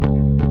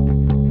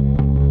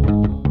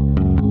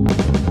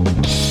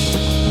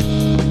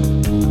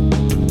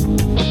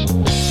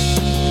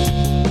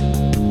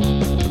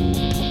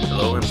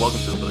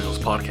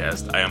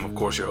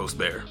course, your host,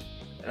 Bear.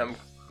 And I'm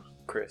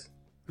Chris.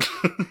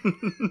 I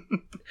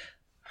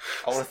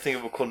want to think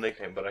of a cool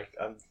nickname, but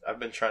I've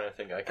been trying to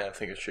think. I can't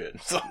think of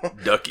shit. So.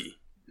 Ducky.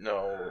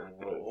 No,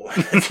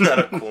 it's not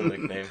a cool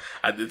nickname.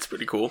 It's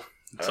pretty cool.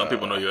 Some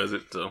people know you as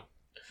it, so.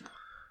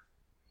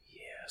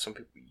 Yeah, some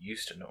people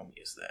used to know me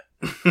as that.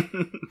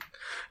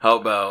 How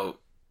about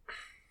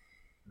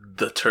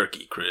the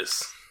turkey,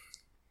 Chris?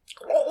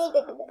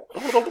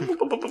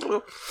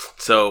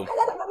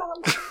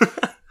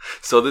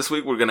 So this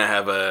week we're gonna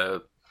have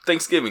a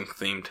Thanksgiving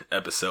themed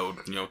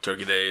episode. You know,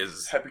 Turkey Day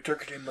is Happy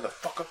Turkey Day,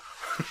 motherfucker.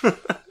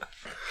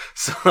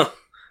 So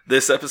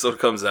this episode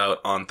comes out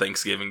on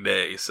Thanksgiving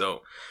Day.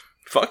 So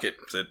fuck it.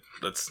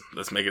 Let's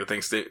make it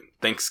a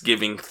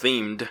Thanksgiving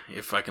themed.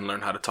 If I can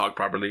learn how to talk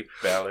properly.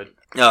 Valid.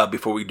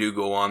 Before we do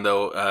go on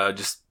though,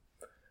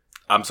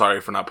 I'm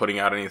sorry for not putting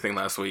out anything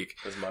last week.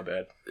 That's my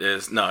bad.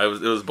 It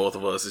was both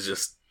of us. It's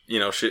just, you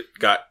know, shit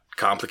got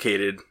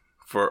complicated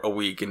for a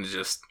week and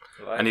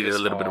I needed a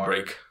little bit of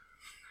break.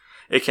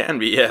 It can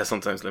be, yeah,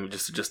 sometimes. Let me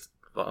just adjust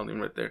the volume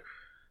right there.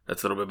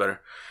 That's a little bit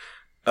better.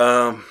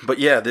 But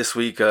yeah, this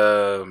week,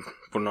 we're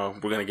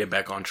going to get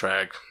back on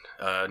track.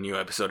 New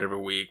episode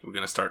every week. We're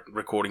going to start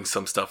recording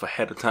some stuff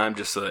ahead of time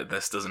just so that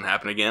this doesn't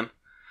happen again.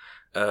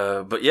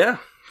 But yeah,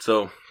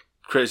 so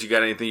Chris, you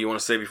got anything you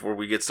want to say before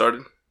we get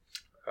started?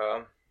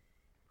 No.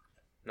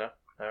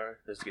 Alright,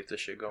 let's get this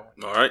shit going.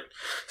 Alright.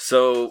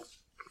 So,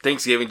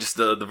 Thanksgiving, just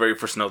the very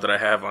first note that I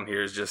have on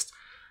here is just,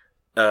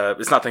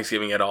 it's not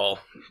Thanksgiving at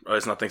all.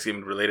 It's not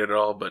Thanksgiving related at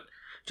all, but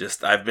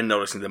just, I've been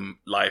noticing the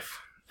life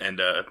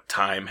and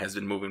time has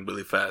been moving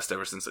really fast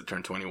ever since I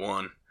turned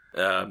 21.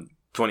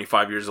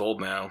 25 years old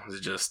now. It's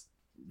just,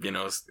 you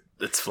know,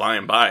 it's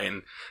flying by.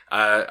 And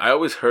I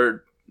always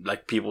heard,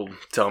 like, people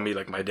tell me,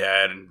 like, my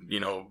dad and,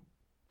 you know,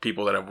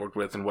 people that I've worked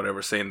with and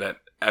whatever, saying that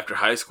after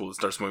high school, it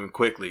starts moving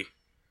quickly.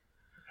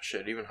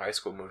 Shit, even high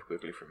school moved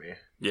quickly for me.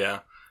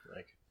 Yeah.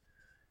 Like,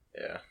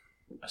 yeah.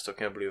 I still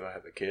can't believe I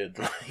have a kid.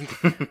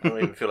 Like, I don't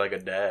even feel like a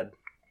dad.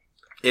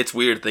 It's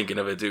weird thinking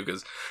of it, too,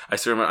 because I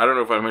still remember, I don't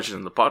know if I mentioned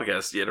in the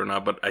podcast yet or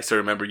not, but I still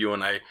remember you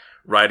and I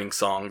writing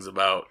songs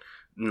about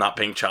not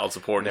paying child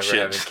support and shit.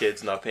 Never having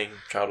kids, not paying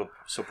child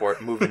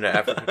support, moving to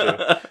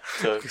Africa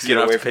to get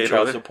away from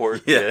child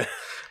support. Yeah.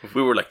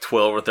 We were like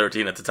 12 or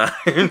 13 at the time.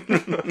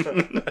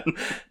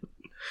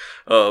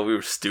 Oh, we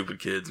were stupid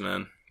kids,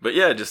 man. But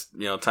yeah, just,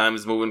 you know, time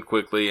is moving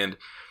quickly, and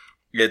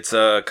it's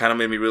kind of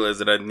made me realize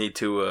that I need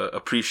to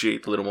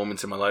appreciate the little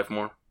moments in my life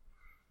more.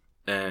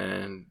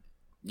 And,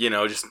 you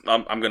know, just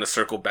I'm going to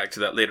circle back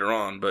to that later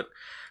on, but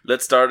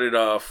let's start it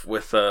off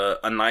with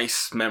a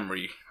nice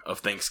memory of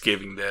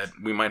Thanksgiving that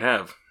we might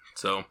have.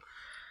 So,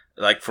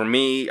 like, for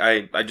me,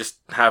 I just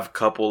have a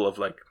couple of,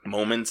 like,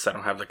 moments. I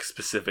don't have, like, a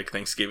specific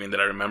Thanksgiving that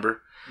I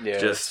remember. Yeah,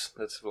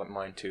 that's what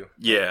mine, too.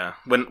 Yeah.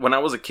 When I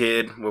was a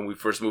kid, when we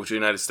first moved to the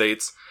United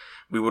States,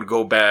 we would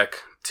go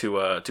back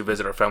to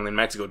visit our family in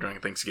Mexico during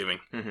Thanksgiving.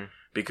 Mm-hmm.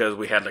 Because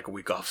we had, like, a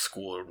week off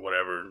school or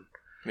whatever.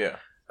 Yeah.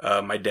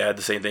 My dad,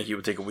 the same thing. He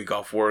would take a week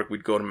off work.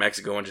 We'd go to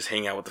Mexico and just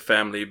hang out with the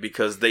family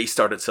because they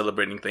started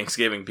celebrating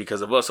Thanksgiving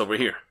because of us over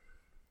here.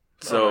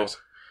 So nice.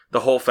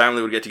 The whole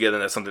family would get together,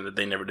 and that's something that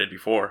they never did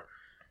before.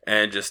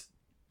 And just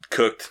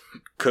cooked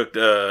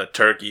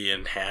turkey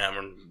and ham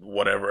and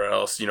whatever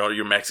else, you know,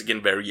 your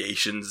Mexican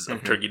variations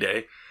of Turkey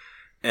Day.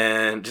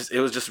 And it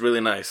was just really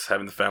nice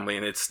having the family,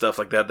 and it's stuff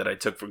like that I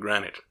took for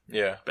granted.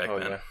 Yeah. Back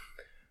then. Yeah.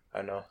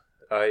 I know.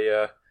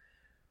 I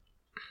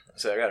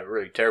got a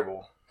really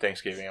terrible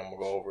Thanksgiving I'm gonna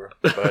go over.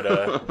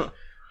 But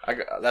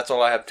that's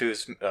all I have too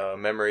is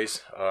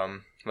memories.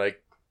 When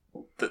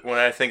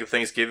I think of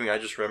Thanksgiving, I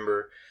just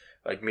remember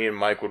like me and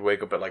Mike would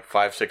wake up at like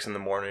 5-6 in the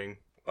morning.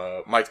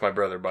 Mike's my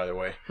brother, by the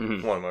way.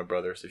 Mm-hmm. One of my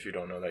brothers, if you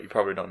don't know that. You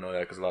probably don't know that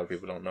because a lot of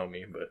people don't know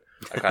me, but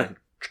I kind of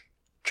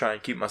try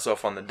and keep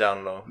myself on the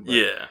down low. But,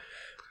 yeah.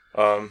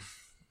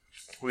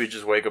 We'd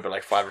just wake up at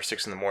like 5 or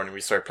 6 in the morning.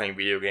 We'd start playing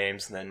video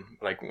games, and then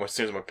like as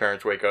soon as my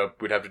parents wake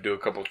up, we'd have to do a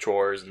couple of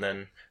chores, and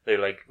then they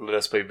like let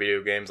us play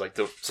video games. Like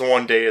so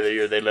one day of the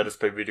year, they let us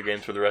play video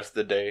games for the rest of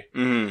the day.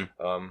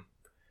 Mm-hmm.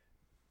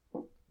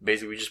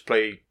 Basically, we just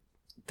play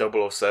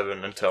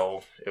 007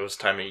 until it was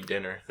time to eat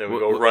dinner. Then we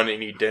go run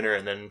and eat dinner,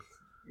 and then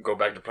go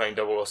back to playing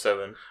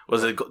 007.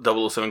 Was it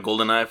 007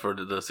 GoldenEye for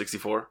the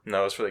 64?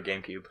 No, it was for the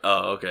GameCube.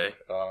 Oh, okay.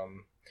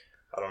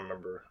 I don't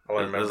remember. All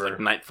I remember it was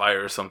like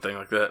Nightfire or something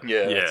like that.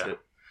 Yeah, that's it.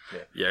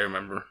 Yeah, I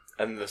remember.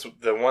 And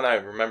the one I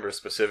remember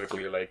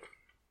specifically, like,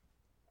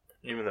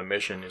 even the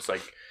mission is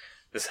like,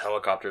 this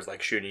helicopter is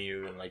like shooting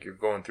you, and like you're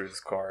going through this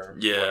car, or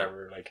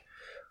whatever. Like,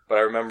 but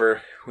I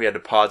remember we had to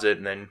pause it,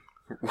 and then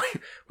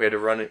we had to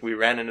run it. We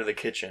ran into the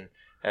kitchen,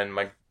 and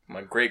my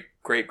great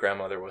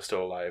grandmother was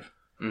still alive.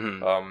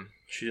 Mm-hmm.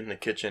 She's in the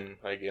kitchen,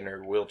 like in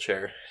her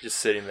wheelchair, just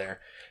sitting there.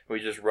 We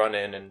just run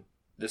in, and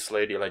this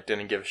lady like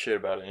didn't give a shit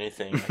about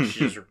anything. Like, she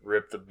just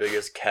ripped the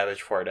biggest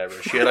cabbage fart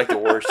ever. She had like the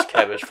worst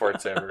cabbage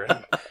farts ever.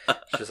 And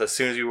just as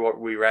soon as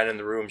we ran in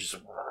the room, just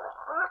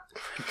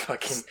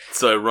fucking.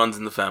 So it runs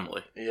in the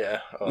family. Yeah.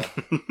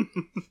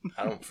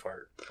 I don't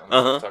fart. I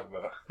don't know what to talk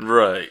about.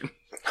 Right.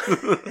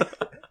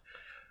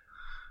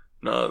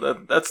 No,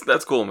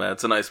 that's cool, man.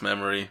 It's a nice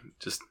memory.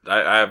 Just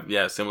I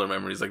have similar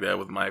memories like that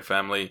with my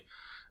family.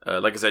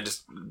 Like I said,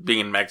 just being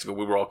in Mexico,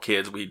 we were all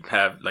kids. We'd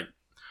have like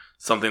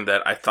something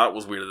that I thought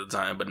was weird at the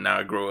time, but now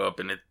I grew up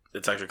and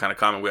it's actually kind of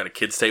common. We had a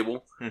kids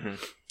table,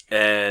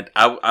 and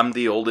I'm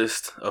the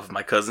oldest of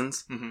my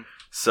cousins,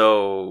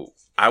 so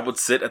I would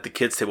sit at the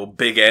kids table,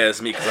 big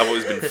ass me, because I've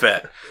always been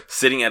fat,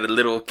 sitting at a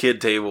little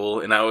kid table,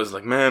 and I was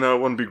like, man, I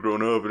want to be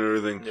grown up and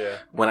everything. Yeah.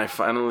 When I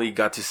finally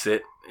got to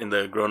sit in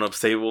the grown ups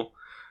table,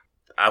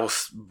 I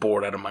was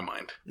bored out of my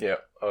mind. Yeah.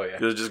 Oh, yeah.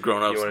 It was just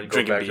grown ups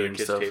drinking beer and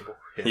stuff. Table.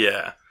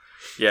 Yeah.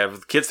 Yeah,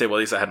 with the kids' table, at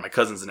least I had my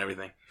cousins and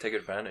everything. Take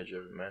advantage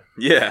of it, man.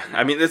 Yeah.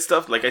 I mean, it's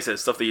stuff, like I said,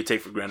 stuff that you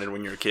take for granted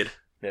when you're a kid.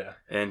 Yeah.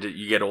 And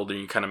you get older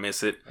and you kind of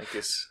miss it. I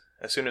guess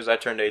as soon as I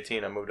turned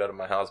 18, I moved out of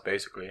my house,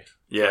 basically.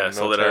 Yeah,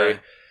 so that I...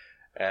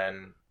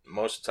 And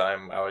most of the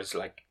time, I was,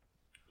 like,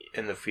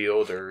 in the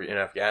field or in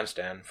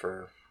Afghanistan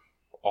for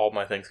all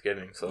my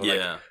Thanksgiving. So,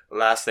 like,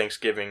 last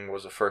Thanksgiving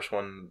was the first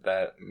one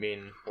that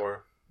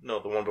the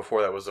one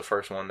before that was the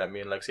first one that me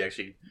and Lexi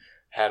actually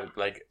had,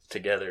 like,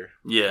 together.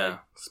 Yeah, like,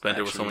 spent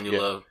it with someone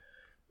you love.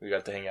 We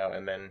got to hang out,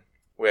 and then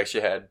we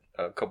actually had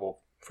a couple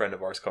friend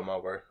of ours come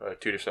over,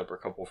 two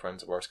separate couple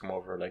friends of ours come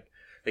over. Like,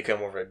 they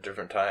come over at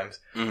different times.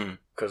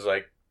 Because,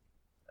 like,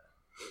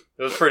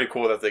 it was pretty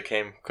cool that they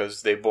came,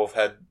 because they both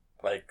had,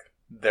 like,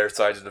 their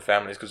sides of the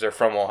families, because they're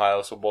from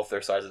Ohio, so both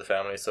their sides of the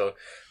family. So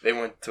they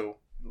went to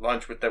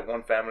lunch with that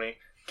one family,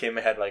 came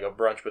and had, like, a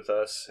brunch with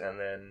us, and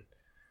then,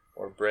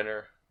 or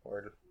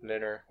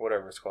dinner,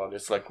 whatever it's called.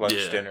 It's like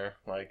lunch, dinner,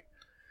 like,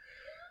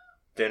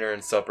 dinner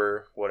and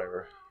supper,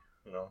 whatever.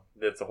 You know,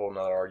 that's a whole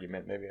nother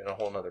argument, maybe in a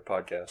whole nother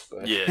podcast.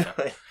 But yeah.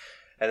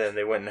 And then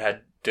they went and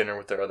had dinner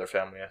with their other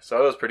family. So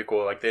it was pretty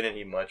cool. Like, they didn't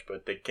eat much,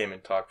 but they came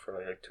and talked for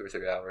like 2 or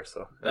 3 hours.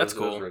 So that's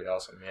cool. It was really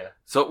awesome, yeah.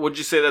 So would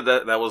you say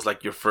that was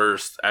like your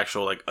first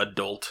actual like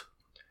adult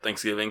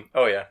Thanksgiving?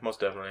 Oh, yeah,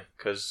 most definitely.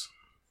 Because,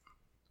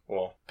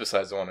 well,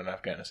 besides the one in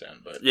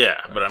Afghanistan. But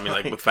yeah, but I mean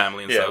like with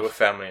family and stuff. Yeah, with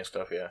family and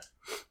stuff, yeah.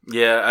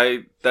 Yeah,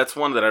 that's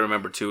one that I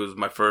remember too. It was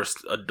my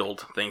first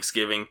adult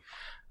Thanksgiving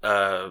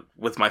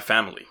with my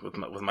family, with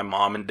my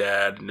mom and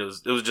dad. And it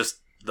was just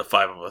the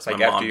 5 of us. Like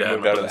my mom, dad,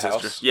 my brother, and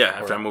sister. Yeah,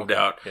 after I moved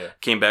out,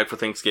 came back for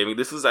Thanksgiving.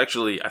 This was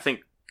actually, I think,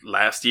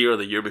 last year or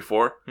the year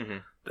before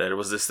that it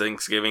was this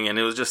Thanksgiving, and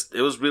it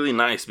was really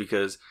nice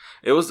because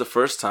it was the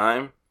first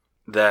time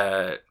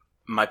that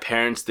my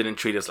parents didn't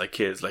treat us like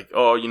kids. Like,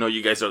 oh, you know,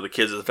 you guys are the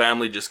kids of the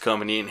family, just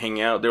come and eat and hang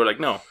out. They were like,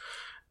 no,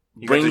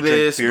 bring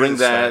this, bring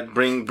that,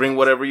 bring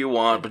whatever you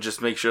want, but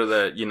just make sure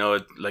that, you know,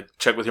 like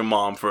check with your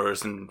mom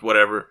first and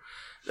whatever.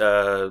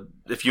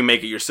 If you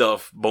make it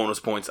yourself, bonus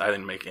points. I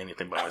didn't make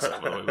anything by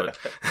myself.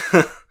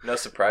 But no,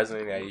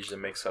 surprisingly, I usually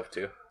make stuff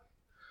too.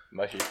 I'm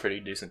actually a pretty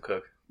decent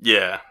cook.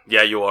 Yeah,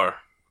 you are.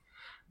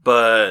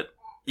 But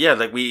yeah,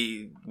 like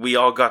we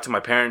all got to my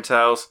parents'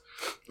 house,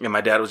 and my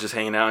dad was just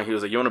hanging out. And he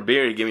was like, "You want a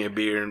beer?" He gave me a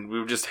beer, and we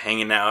were just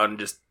hanging out and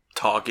just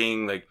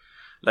talking. Like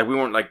we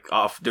weren't like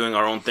off doing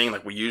our own thing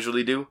like we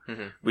usually do.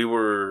 We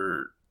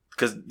were,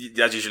 because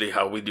that's usually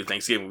how we do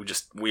Thanksgiving.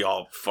 We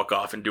all fuck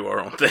off and do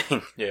our own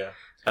thing. Yeah.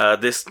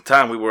 This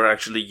time we were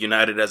actually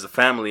united as a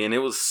family, and it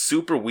was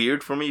super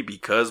weird for me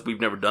because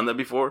we've never done that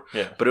before.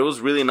 Yeah. But it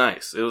was really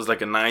nice. It was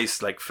like a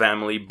nice like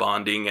family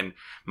bonding, and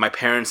my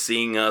parents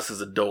seeing us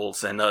as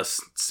adults and us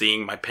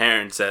seeing my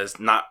parents as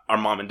not our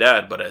mom and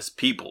dad, but as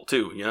people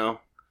too, you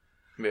know?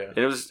 Yeah. And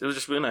it was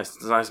just really nice.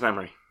 It's a nice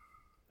memory.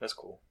 That's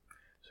cool.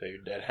 So your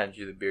dad hands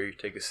you the beer, you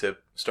take a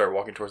sip, start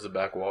walking towards the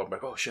back wall,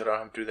 like, oh shit, I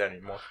don't have to do that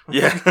anymore.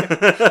 Yeah.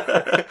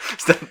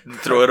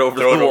 Throw it over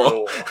the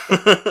wall.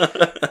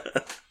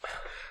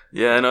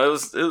 Yeah, no, it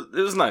was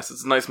nice.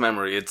 It's a nice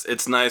memory.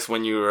 It's nice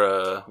when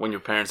your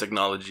parents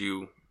acknowledge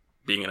you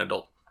being an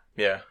adult.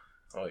 Yeah.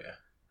 Oh yeah.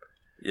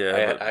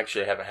 Yeah. I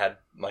actually haven't had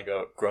like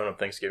a grown up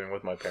Thanksgiving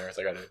with my parents.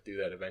 I got to do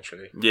that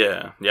eventually.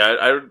 Yeah.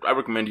 I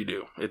recommend you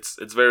do. It's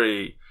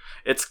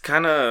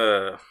kind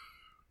of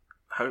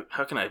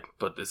how can I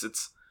put this?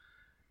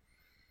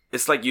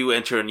 It's like you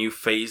enter a new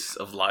phase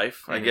of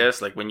life, I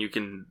guess. Like when you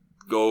can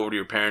go over to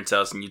your parents'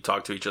 house and you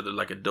talk to each other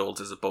like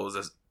adults as opposed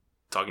to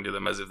talking to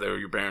them as if they were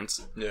your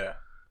parents. Yeah.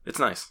 It's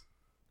nice.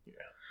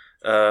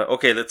 Yeah.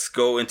 Okay, let's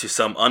go into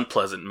some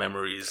unpleasant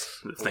memories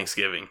of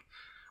Thanksgiving.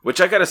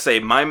 Which I gotta say,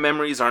 my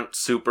memories aren't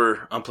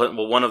super unpleasant.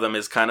 Well, one of them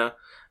is kind of,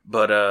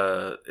 but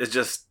it's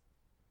just,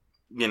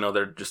 you know,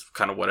 they're just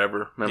kind of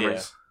whatever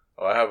memories.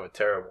 Yeah. Oh, I have a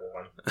terrible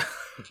one. I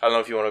don't know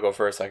if you want to go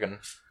first. I can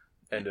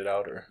end it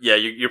out, or... Yeah,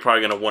 you're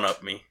probably gonna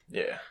one-up me.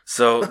 Yeah.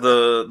 So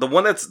the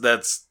one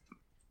that's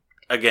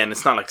again,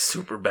 it's not like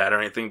super bad or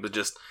anything, but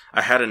just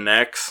I had an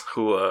ex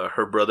who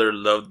her brother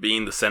loved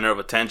being the center of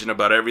attention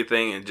about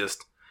everything, and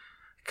just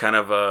kind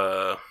of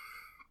a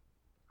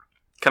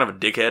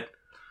dickhead,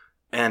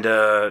 and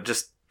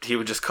he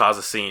would just cause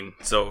a scene.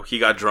 So he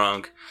got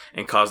drunk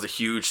and caused a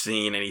huge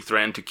scene, and he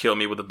threatened to kill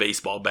me with a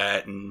baseball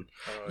bat, and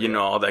you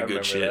know, all that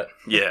good shit. That.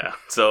 Yeah.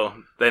 So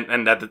then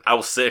I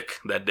was sick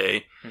that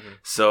day,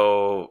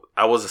 so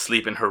I was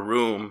asleep in her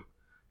room.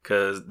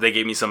 Because they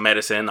gave me some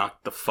medicine,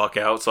 knocked the fuck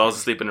out. So I was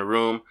asleep in the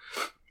room.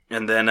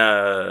 And then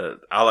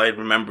all I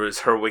remember is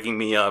her waking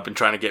me up and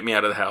trying to get me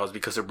out of the house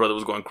because her brother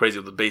was going crazy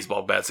with a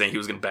baseball bat, saying he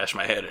was going to bash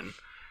my head in.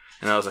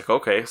 And I was like,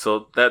 okay,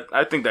 so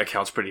I think that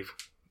counts pretty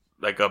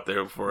like up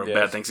there for a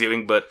bad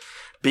Thanksgiving. But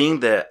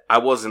being that I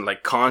wasn't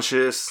like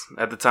conscious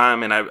at the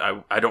time, and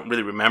I don't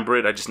really remember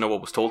it, I just know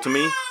what was told to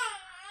me.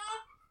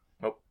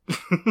 Oh,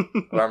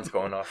 alarm's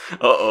going off.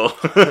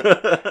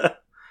 Uh-oh.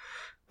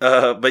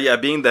 But yeah,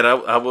 being that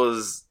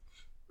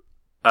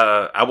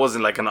I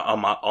wasn't like on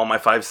all my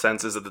five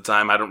senses at the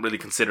time. I don't really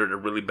consider it a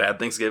really bad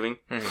Thanksgiving.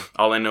 Mm-hmm.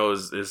 All I know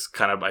is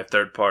kind of by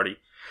third party.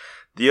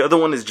 The other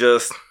one is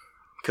just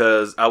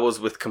because I was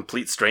with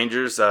complete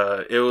strangers.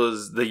 It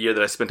was the year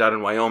that I spent out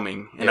in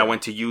Wyoming, and I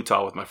went to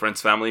Utah with my friend's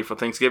family for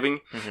Thanksgiving,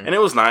 and it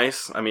was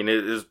nice. I mean,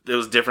 it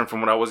was different from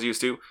what I was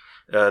used to.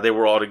 They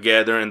were all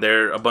together, and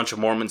they're a bunch of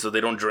Mormons, so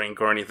they don't drink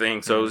or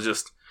anything. So it was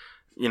just,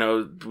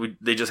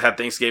 they just had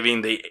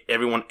Thanksgiving.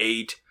 Everyone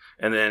ate.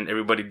 And then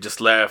everybody just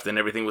left, and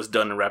everything was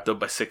done and wrapped up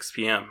by 6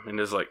 p.m. And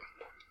it was like,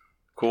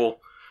 cool,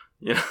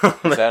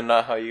 Is that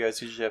not how you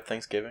guys usually have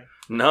Thanksgiving?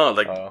 No,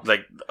 like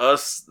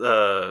us.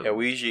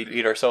 We usually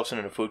eat ourselves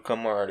into the food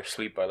coma or to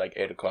sleep by like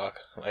 8 o'clock.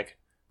 Like,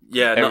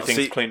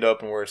 everything's cleaned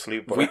up and we're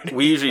asleep.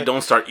 We usually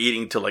don't start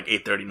eating till like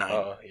 8:39.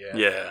 Oh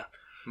yeah.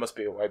 Must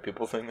be a white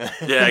people thing.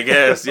 Yeah, I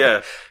guess.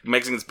 Yeah,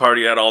 Mexicans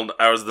party at all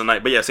hours of the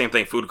night. But yeah, same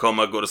thing. Food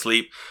coma, go to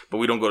sleep. But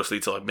we don't go to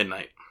sleep till like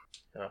midnight.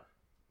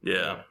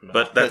 Yeah, no,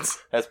 but that's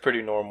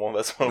pretty normal.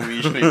 That's what we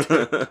usually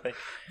do.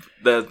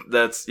 But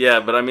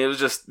I mean, it was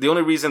just the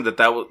only reason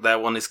that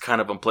one is kind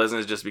of unpleasant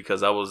is just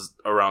because I was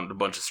around a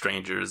bunch of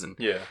strangers, and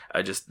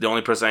the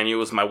only person I knew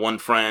was my one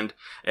friend,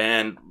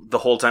 and the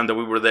whole time that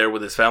we were there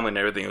with his family and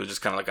everything, it was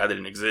just kind of like I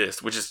didn't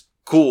exist, which is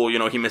cool,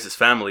 he missed his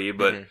family,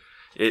 but. Mm-hmm.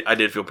 I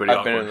did feel pretty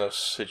awkward. I've been in those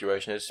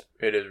situations.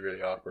 It is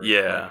really awkward.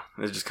 Yeah.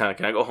 It's just kind of,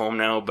 can I go home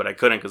now? But I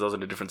couldn't because I was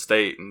in a different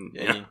state. And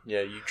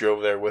you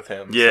drove there with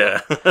him. Yeah.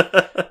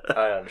 So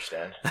I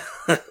understand.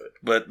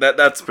 But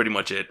that's pretty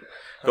much it.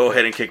 Go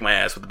ahead and kick my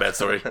ass with the bad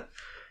story. I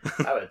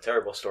have a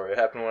terrible story. It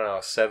happened when I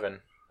was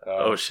 7.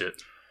 Oh,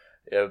 shit.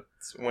 Yeah.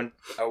 When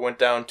I went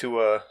down to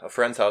a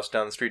friend's house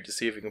down the street to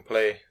see if he can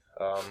play.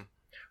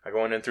 I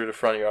go in through the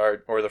front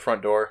yard or the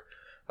front door.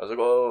 I was like,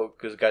 oh,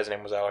 because the guy's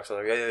name was Alex. I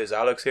was like, hey, is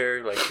Alex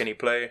here? Like, can he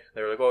play?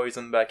 They were like, oh, he's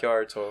in the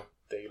backyard. So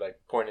they, like,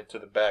 pointed to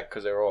the back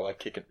because they were all,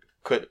 like,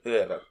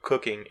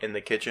 cooking in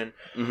the kitchen.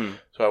 Mm-hmm.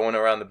 So I went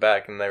around the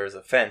back, and there was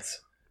a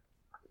fence.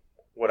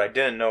 What I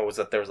didn't know was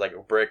that there was, like,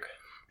 a brick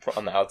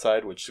on the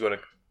outside, which is going to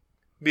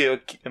be an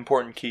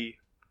important key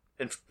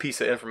piece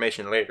of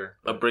information later.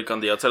 A brick on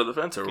the outside of the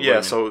fence? Or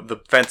yeah, so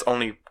the fence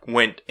only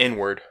went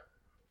inward.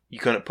 You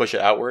couldn't push it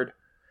outward.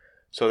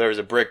 So there was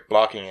a brick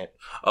blocking it.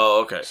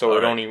 Oh, okay. So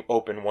it only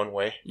opened one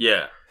way.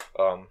 Yeah.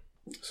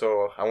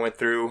 So I went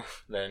through.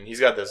 Then he's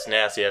got this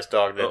nasty ass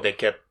dog that they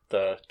kept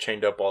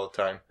chained up all the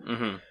time.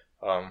 Mm-hmm.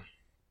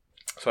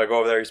 So I go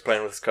over there. He's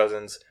playing with his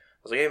cousins. I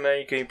was like, "Hey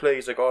man, can you play?"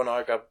 He's like, "Oh no,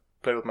 I got to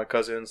play with my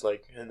cousins.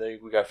 Like, and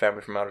we got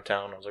family from out of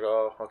town." I was like,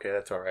 "Oh, okay,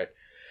 that's all right."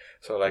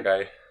 So like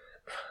I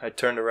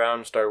turned around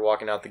and started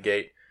walking out the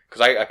gate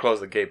because I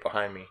closed the gate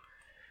behind me.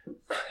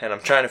 And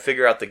I'm trying to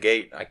figure out the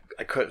gate. I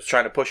was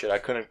trying to push it. I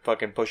couldn't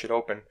fucking push it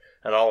open.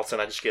 And all of a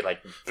sudden I just get like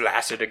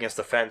blasted against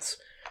the fence.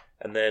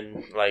 And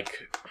then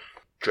like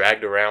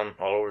dragged around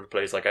all over the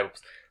place. Like I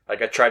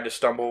tried to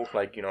stumble,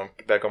 like,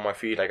 get back on my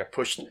feet. Like I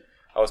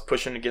was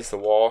pushing against the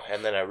wall.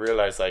 And then I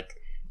realized like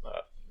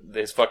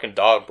this fucking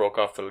dog broke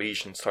off the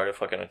leash and started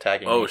fucking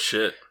attacking me. Oh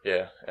shit.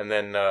 Yeah. And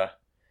then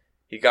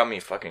he got me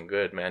fucking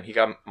good, man. He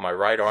got my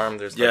right arm.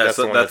 There's that's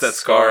that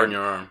scar on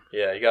your arm.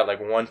 Yeah, he got like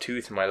one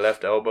tooth in my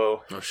left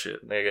elbow. Oh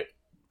shit. They get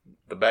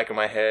the back of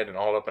my head and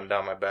all up and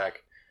down my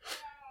back.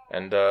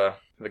 And the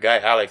guy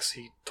Alex,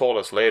 he told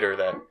us later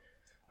that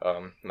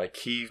like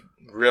he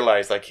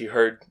realized, like he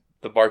heard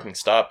the barking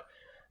stop,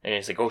 and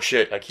he's like, oh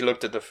shit. Like he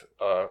looked at he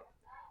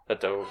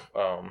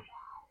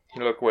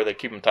looked where they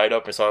keep him tied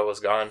up and saw it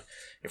was gone.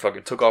 He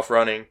fucking took off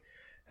running.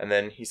 And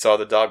then he saw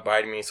the dog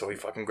biting me, so he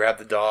fucking grabbed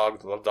the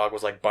dog. The dog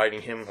was, like,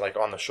 biting him, like,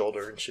 on the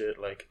shoulder and shit,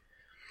 like...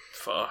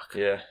 Fuck.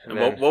 Yeah.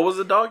 And what was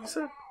the dog you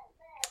said?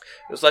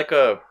 It was like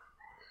a...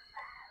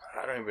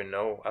 I don't even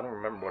know. I don't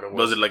remember what it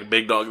was. Was it, like, a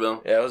big dog,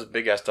 though? Yeah, it was a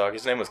big-ass dog.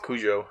 His name was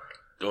Cujo.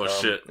 Oh,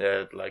 shit.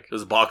 Yeah, like... It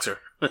was a boxer.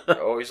 He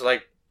was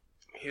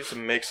a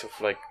mix of,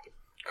 like,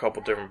 a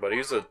couple different... But he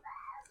was a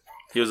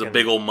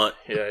big old mutt.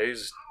 Yeah, he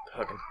was...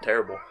 fucking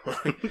terrible.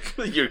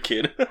 You're a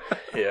kid.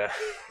 Yeah.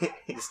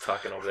 He's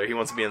talking over there. He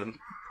wants to be on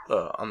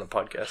the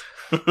podcast.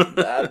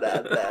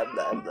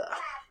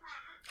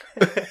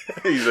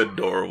 He's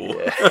adorable.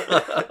 Yeah.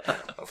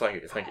 Oh,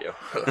 thank you.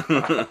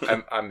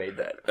 I made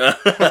that.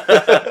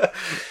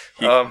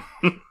 Yeah.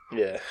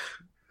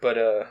 But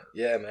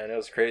yeah, man, it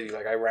was crazy.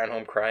 Like I ran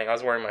home crying. I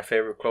was wearing my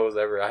favorite clothes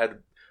ever. I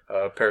had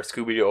a pair of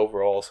Scooby-Doo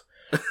overalls.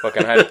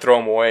 Fucking I had to throw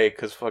them away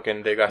because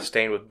fucking they got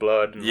stained with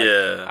blood. And,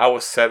 yeah. I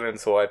was 7,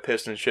 so I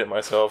pissed and shit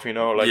myself,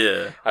 Like,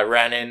 yeah. I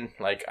ran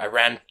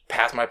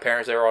past my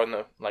parents. They were all in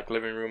the, like,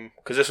 living room.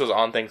 Because this was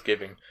on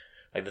Thanksgiving.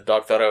 Like, the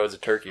dog thought I was a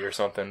turkey or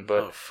something.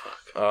 But, oh, fuck.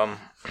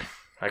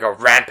 like, I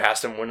ran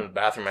past them, went in the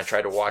bathroom. I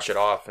tried to wash it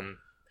off. And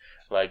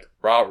like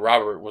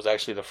Robert was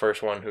actually the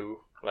first one who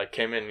like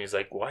came in and he's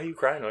like, "Why are you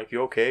crying? Like,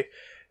 you okay?"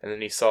 And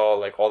then he saw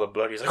like all the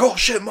blood. He's like, "Oh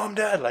shit, mom,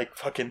 dad!" Like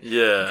fucking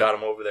got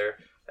him over there.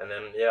 And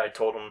then I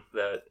told him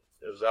that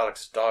it was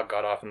Alex's dog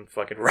got off and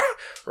fucking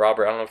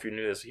Robert. I don't know if you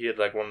knew this. He had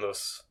like one of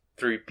those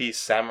 3-piece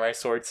samurai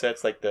sword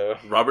sets, like the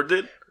Robert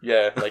did.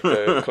 Yeah, like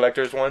the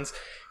collector's ones.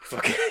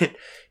 Fucking,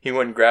 he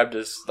went and grabbed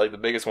his like the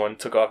biggest one,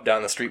 took off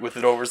down the street with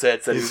it over his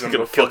head. Said he was gonna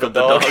go kill the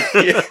dog.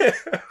 Yeah.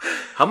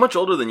 How much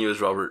older than you is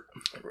Robert?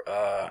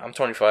 I'm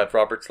 25.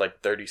 Robert's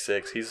like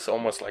 36. He's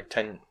almost like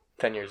 10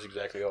 years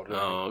exactly older.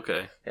 Oh,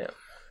 okay. Yeah,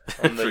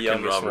 I'm the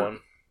youngest Robert. One.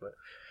 But,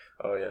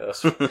 oh yeah,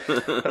 that's.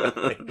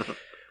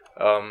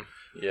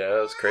 Yeah,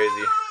 that was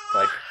crazy.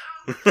 Like,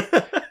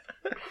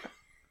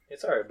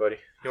 it's alright, buddy.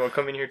 You want to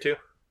come in here too?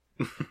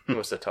 He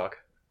wants to talk.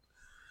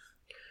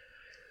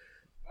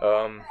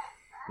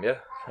 Yeah,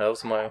 that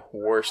was my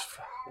worst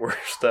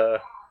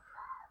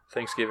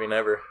Thanksgiving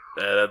ever.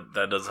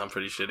 That does sound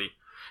pretty shitty.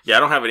 Yeah, I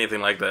don't have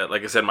anything like that.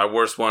 Like I said, my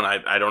worst one,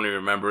 I don't even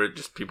remember it.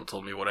 Just people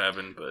told me what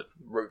happened, but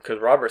because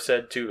Robert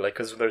said too, like,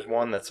 because there's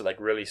one that's like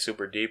really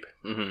super deep.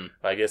 Mm-hmm.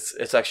 Like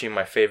it's actually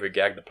my favorite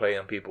gag to play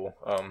on people.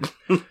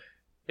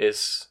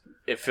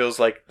 It feels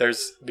like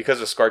there's, because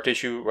the scar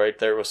tissue right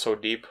there was so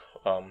deep.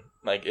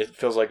 Like it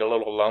feels like a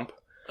little lump.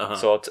 Uh-huh.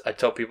 So I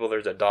tell people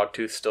there's a dog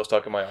tooth still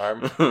stuck in my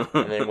arm,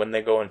 and then when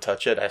they go and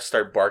touch it, I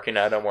start barking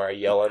at them or I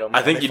yell at them.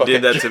 I think you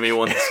did that to me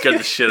once. It scared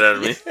the shit out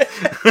of me.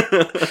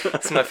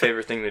 It's my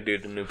favorite thing to do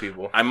to new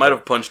people. I might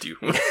have punched you.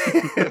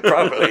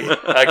 Probably.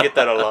 I get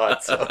that a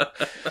lot. So.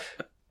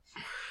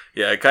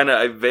 Yeah,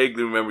 I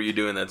vaguely remember you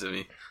doing that to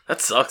me.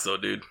 That sucks though,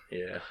 dude.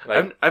 Yeah.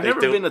 Like, I've never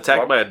been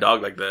attacked by a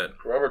dog like that.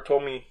 Robert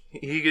told me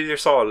he either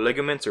saw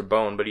ligaments or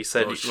bone, but he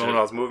said when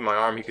I was moving my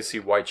arm, he could see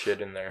white shit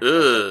in there.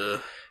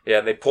 Ugh. Yeah,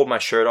 they pulled my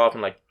shirt off,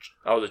 and like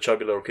I was a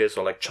chubby little kid,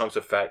 so like chunks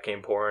of fat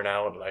came pouring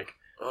out. Like,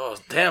 oh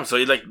damn! So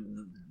he like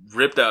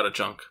ripped out a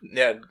chunk.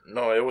 Yeah,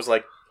 no, it was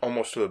like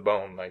almost to the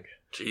bone. Like,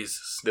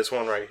 Jesus, this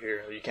one right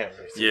here, you can't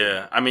really see.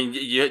 Yeah, I mean,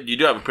 you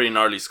do have a pretty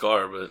gnarly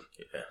scar, but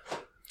yeah,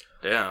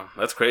 damn,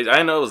 that's crazy. I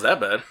didn't know it was that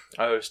bad.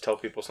 I always tell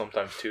people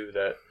sometimes too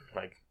that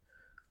like,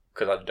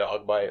 because I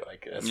dog bite,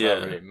 like that's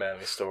not really a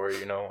manly story,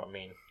 you know. I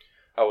mean.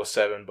 I was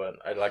 7, but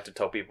I'd like to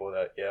tell people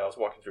that, I was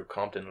walking through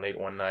Compton late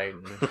one night.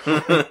 And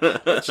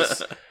that's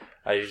how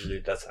I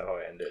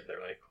end it. They're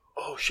like,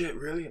 "Oh shit,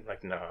 really?" I'm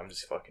like, "No, I'm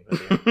just fucking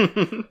with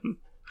you."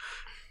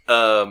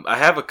 I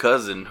have a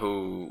cousin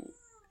who,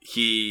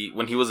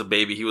 when he was a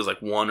baby, he was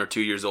like 1 or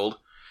 2 years old.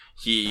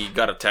 He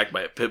got attacked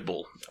by a pit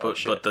bull,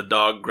 but the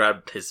dog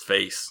grabbed his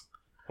face.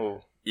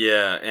 Oh.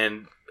 Yeah,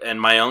 and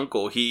my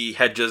uncle, he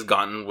had just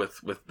gotten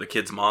with the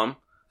kid's mom.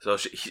 So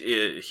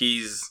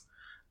he's...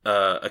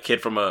 a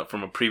kid from a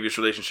previous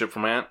relationship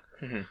from my aunt.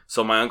 Mm-hmm.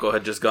 So my uncle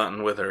had just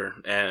gotten with her,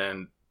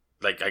 and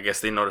like I guess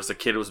they noticed the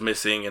kid was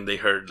missing, and they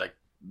heard like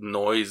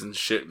noise and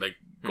shit like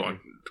going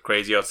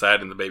crazy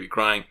outside, and the baby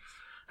crying.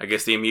 I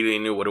guess they immediately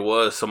knew what it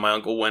was. So my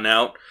uncle went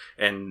out,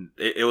 and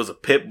it was a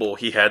pit bull.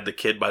 He had the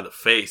kid by the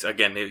face.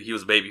 Again, he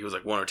was a baby. He was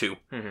like 1 or 2.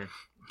 Mm-hmm.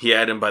 He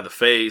had him by the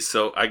face.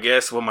 So I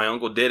guess what my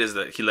uncle did is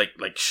that he like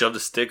shoved a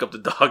stick up the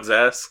dog's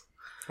ass.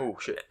 Oh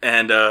shit!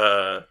 And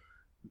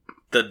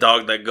the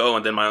dog let go,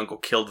 and then my uncle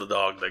killed the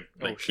dog.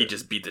 Like he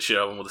just beat the shit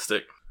out of him with a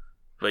stick.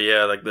 But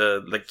yeah,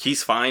 like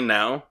he's fine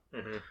now.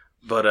 Mm-hmm.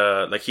 But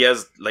he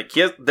has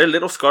they're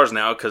little scars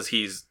now because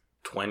he's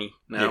 20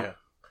 now. Yeah.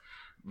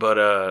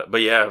 But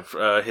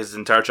yeah, his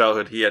entire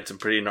childhood he had some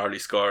pretty gnarly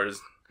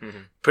scars,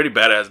 pretty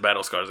badass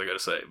battle scars, I gotta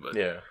say. But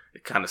yeah,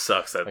 it kind of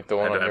sucks that like the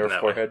one on your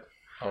forehead.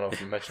 I don't know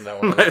if you mentioned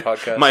that one on the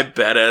podcast. My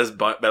badass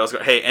battle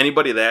scar. Hey,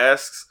 anybody that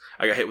asks,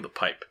 I got hit with a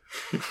pipe.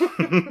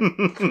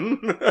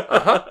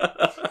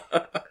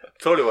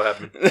 Totally what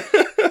happened.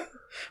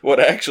 What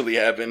actually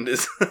happened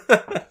is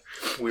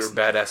we were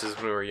badasses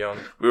when we were young.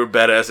 We were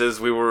badasses.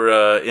 We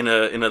were in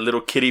a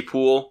little kiddie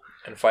pool.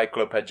 And Fight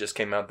Club had just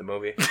came out, the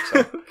movie.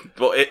 So.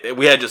 Well,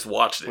 we had just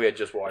watched it. We had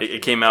just watched it.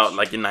 It came out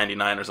like in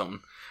 '99 or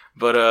something.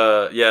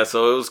 But yeah,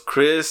 so it was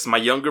Chris, my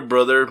younger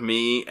brother,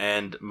 me,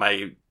 and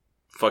my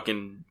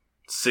fucking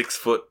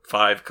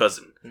 6'5"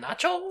 cousin.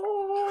 Nacho.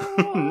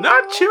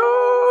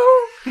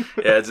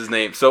 Yeah, it's his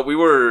name. So we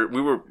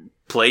were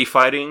play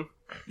fighting.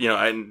 You know,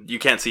 and you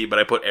can't see, but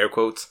I put air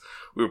quotes.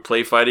 We were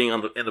play fighting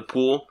in the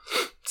pool.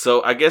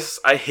 So I guess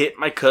I hit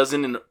my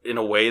cousin in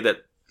a way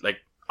that, like,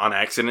 on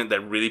accident,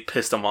 that really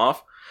pissed him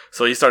off.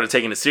 So he started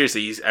taking it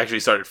seriously. He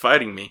actually started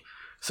fighting me.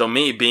 So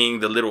me, being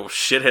the little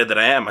shithead that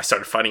I am, I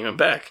started fighting him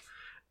back.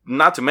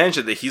 Not to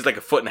mention that he's like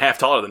 1.5 feet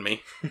taller than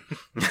me.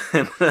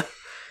 And,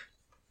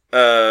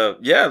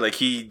 yeah, like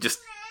he just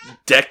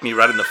decked me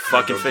right in the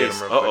fucking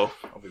face. Uh-oh.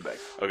 I'll be back.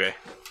 Okay.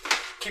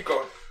 Keep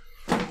going.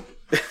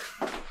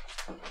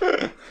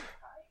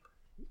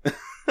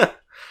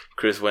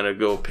 Chris went to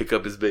go pick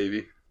up his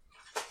baby.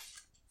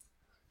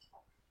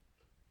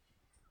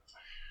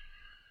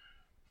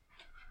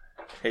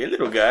 Hey,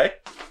 little guy.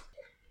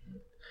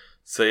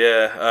 So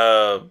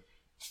yeah,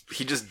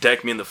 he just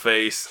decked me in the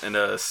face and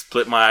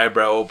split my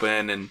eyebrow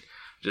open and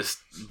just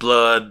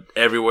blood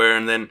everywhere.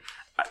 And then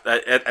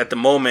at the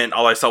moment,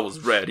 all I saw was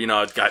red. You know,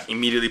 I got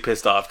immediately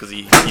pissed off because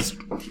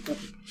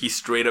he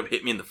straight up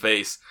hit me in the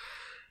face,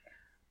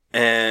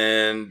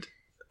 and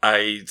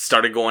I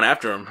started going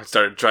after him. I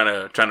started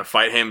trying to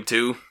fight him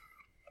too,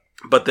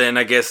 but then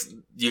I guess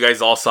you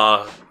guys all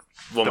saw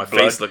what my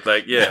face looked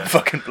like. Yeah,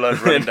 fucking blood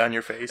running down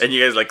your face, and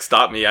you guys like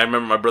stopped me. I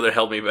remember my brother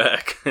held me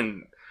back,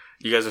 and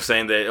you guys were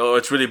saying that, oh,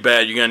 it's really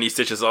bad. You're gonna need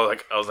stitches. I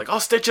was like, I'll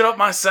stitch it up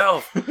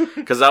myself,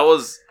 because I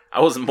was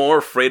more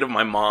afraid of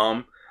my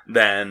mom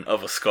than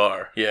of a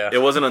scar. Yeah.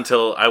 It wasn't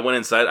until I went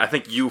inside. I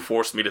think you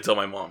forced me to tell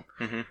my mom.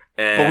 Mm-hmm.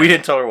 But we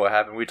didn't tell her what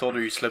happened. We told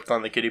her you slipped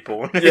on the kiddie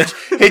pool. And yeah.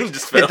 it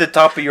just hit the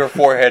top of your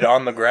forehead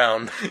on the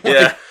ground.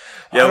 Yeah.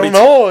 Yeah, I don't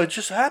know. It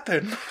just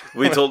happened.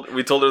 We told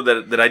her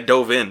that I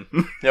dove in.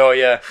 Oh,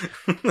 yeah.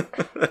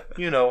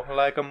 You know,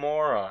 like a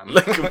moron.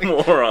 Like a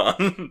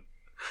moron.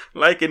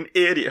 Like an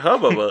idiot.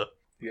 Hubbubba.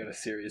 You got a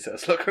serious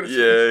ass look on his face.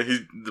 Yeah,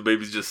 the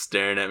baby's just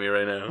staring at me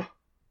right now.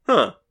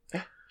 Huh.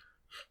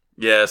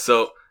 Yeah,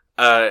 so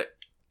I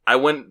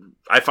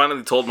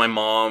finally told my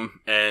mom,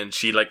 and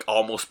she like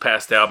almost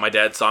passed out. My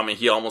dad saw me.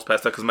 He almost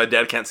passed out because my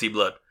dad can't see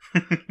blood.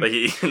 Like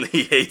he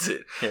hates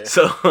it. Yeah.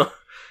 So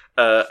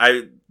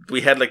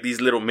we had like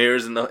these little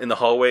mirrors in the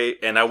hallway,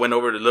 and I went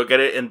over to look at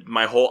it, and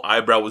my whole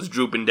eyebrow was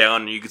drooping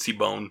down, and you could see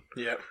bone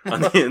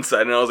on the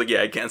inside. And I was like,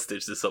 yeah, I can't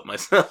stitch this up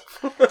myself.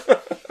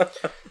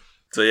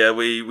 So yeah,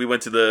 we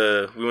went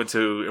to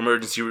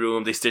emergency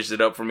room. They stitched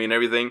it up for me and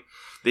everything.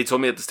 They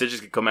told me that the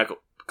stitches could come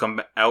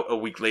out a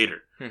week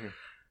later. Mm-hmm.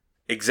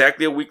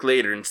 Exactly a week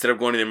later, instead of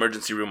going to the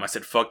emergency room, I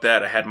said, fuck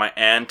that. I had my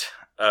aunt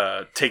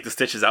take the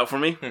stitches out for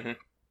me. Mm-hmm.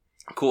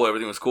 Cool,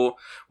 everything was cool.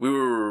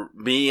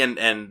 Me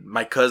and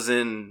my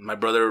cousin, my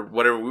brother,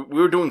 whatever,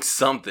 we were doing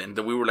something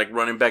that we were like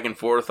running back and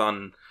forth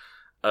on,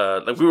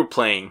 like we were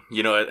playing,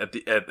 you know,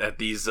 at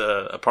these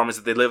apartments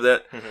that they lived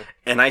at, mm-hmm.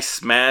 And I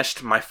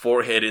smashed my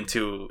forehead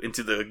into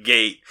the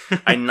gate.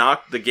 I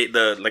knocked the gate,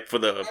 like for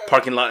the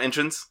parking lot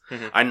entrance,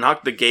 mm-hmm. I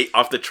knocked the gate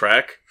off the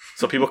track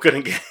so people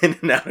couldn't get in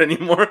and out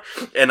anymore,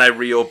 and I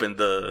reopened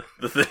the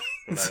things.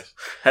 Nice.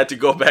 Had to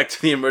go back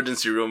to the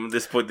emergency room. At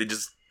this point, they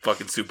just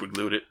fucking super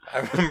glued it. I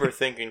remember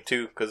thinking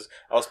too, because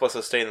I was supposed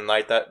to stay the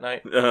night that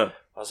night. Uh-huh.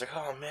 I was like,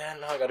 oh man,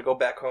 now I gotta go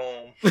back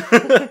home.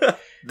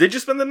 Did you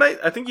spend the night?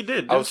 I think you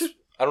did. I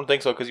don't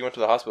think so, because you went to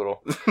the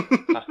hospital.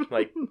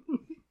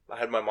 I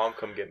had my mom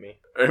come get me.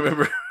 I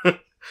remember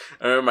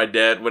my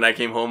dad, when I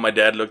came home, my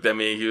dad looked at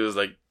me. He was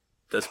like,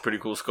 that's a pretty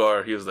cool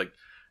scar. He was like,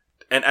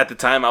 and at the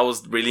time I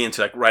was really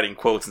into like writing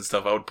quotes and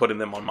stuff. I would put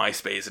them on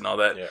MySpace and all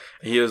that. Yeah.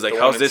 And he was like,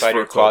 how's this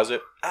for a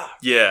closet?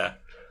 Yeah.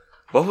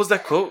 What was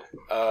that quote?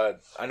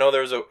 I know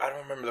there was I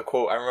don't remember the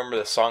quote. I remember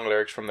the song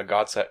lyrics from the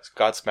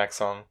Godsmack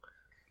song.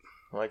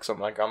 Like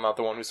something like, I'm not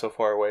the one who's so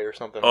far away or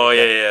something. Oh, like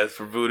yeah.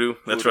 For Voodoo.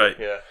 That's right.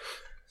 Yeah.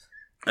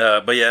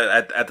 But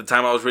yeah, at the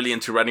time I was really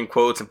into writing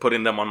quotes and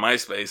putting them on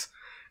MySpace.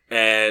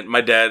 And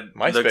my dad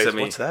looks at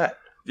me. What's that?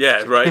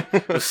 Yeah, right?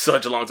 It was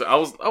such a long time. I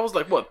was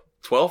like, what,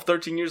 12,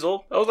 13 years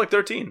old? I was like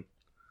 13.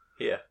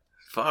 Yeah.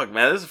 Fuck,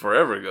 man, this is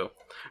forever ago.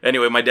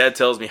 Anyway, my dad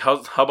tells me,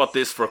 how about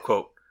this for a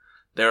quote?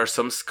 There are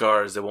some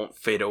scars that won't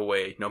fade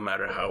away no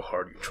matter how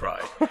hard you try.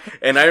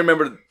 And I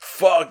remember,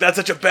 fuck, that's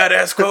such a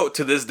badass quote.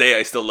 To this day,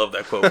 I still love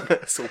that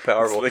quote. So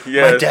powerful. Like,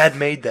 yes, my dad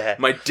made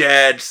that. My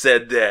dad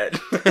said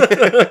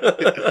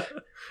that.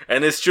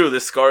 And it's true,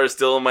 this scar is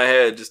still in my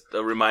head, just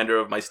a reminder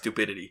of my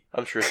stupidity.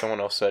 I'm sure someone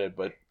else said it,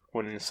 but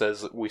when it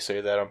says we say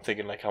that, I'm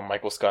thinking like how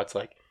Michael Scott's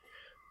like,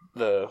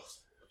 you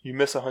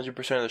miss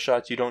 100% of the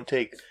shots you don't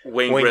take.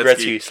 Wayne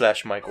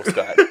Gretzky / Michael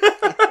Scott.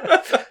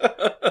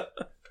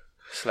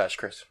 /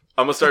 Chris.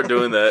 I'm gonna start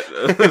doing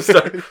that.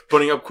 Start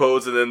putting up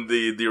quotes, and then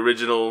the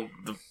original,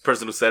 the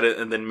person who said it,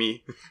 and then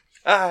me.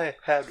 I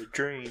had a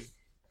dream.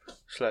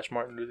 /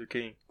 Martin Luther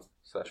King.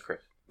 / Chris.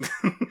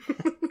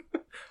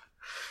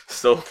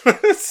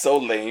 So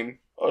lame.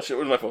 Oh shit,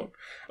 where's my phone?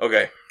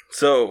 Okay,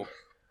 so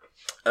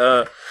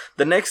the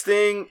next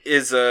thing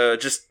is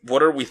just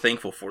what are we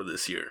thankful for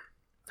this year?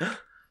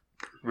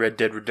 Red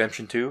Dead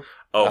Redemption 2.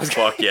 Oh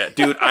fuck yeah,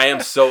 dude! I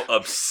am so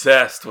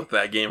obsessed with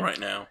that game right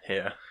now.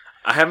 Yeah.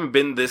 I haven't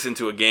been this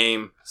into a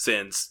game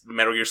since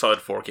Metal Gear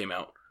Solid 4 came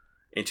out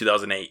in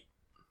 2008.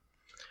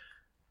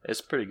 It's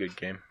a pretty good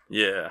game.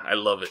 Yeah, I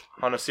love it.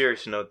 On a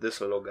serious note,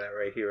 this little guy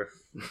right here.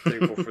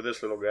 Thankful for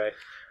this little guy.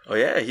 Oh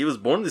yeah, he was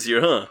born this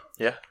year, huh?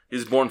 Yeah. He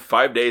was born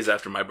 5 days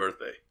after my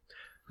birthday.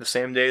 The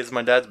same day as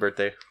my dad's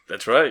birthday.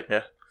 That's right.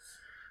 Yeah.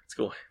 Let's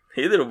go.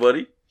 Hey, little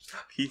buddy.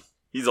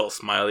 He's all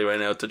smiley right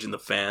now, touching the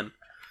fan.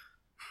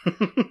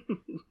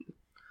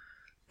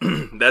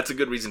 That's a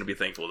good reason to be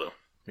thankful, though.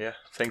 Yeah,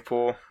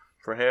 thankful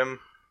for him,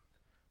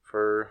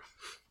 for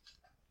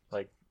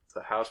like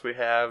the house we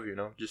have, you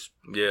know, just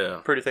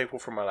pretty thankful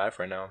for my life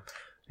right now.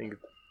 I think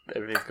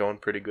everything's going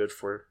pretty good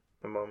for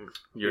the moment.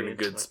 You're in a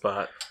good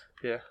spot.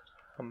 Yeah,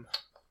 I'm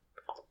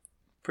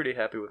pretty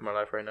happy with my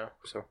life right now.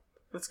 So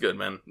that's good,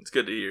 man. It's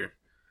good to hear.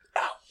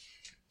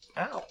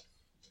 Ow.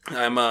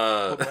 I'm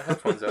Hold my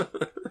headphones out.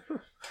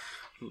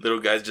 Little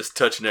guy's just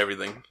touching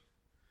everything.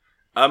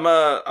 I'm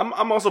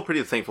also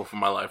pretty thankful for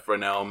my life right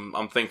now.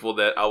 I'm thankful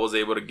that I was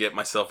able to get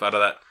myself out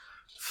of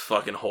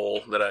fucking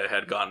hole that I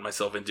had gotten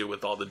myself into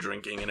with all the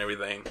drinking and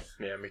everything.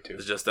 Yeah, me too.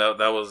 It's just that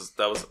was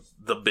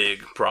the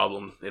big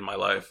problem in my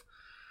life.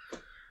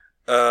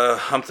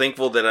 I'm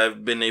thankful that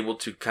I've been able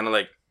to kind of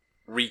like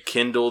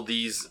rekindle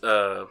these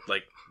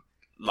like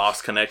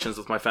lost connections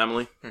with my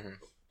family,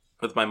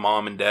 with my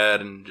mom and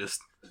dad, and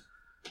just,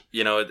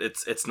 you know,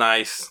 it's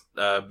nice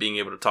being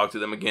able to talk to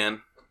them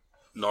again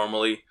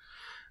normally.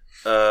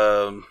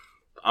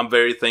 I'm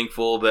very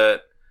thankful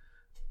that,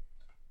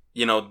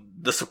 you know,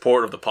 the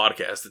support of the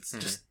podcast. It's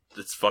just,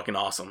 it's fucking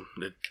awesome.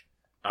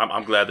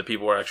 I'm glad that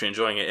people are actually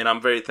enjoying it, and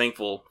I'm very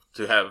thankful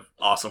to have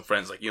awesome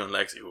friends like you and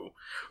Lexi who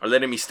are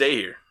letting me stay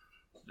here.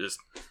 Just,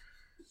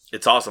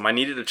 it's awesome. I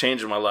needed a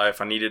change in my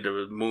life. I needed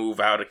to move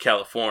out of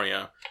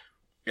California,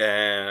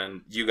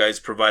 and you guys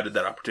provided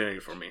that opportunity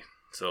for me.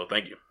 So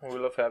thank you. Well, we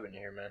love having you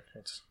here, man.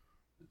 It's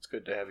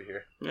good to have you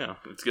here. Yeah,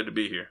 it's good to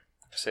be here.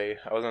 I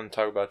was going to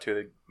talk about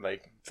too,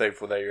 like,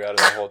 thankful that you're out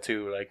of the hole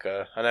too. Like,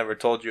 I never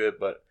told you it,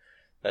 but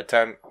that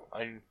time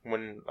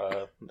when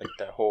like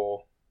that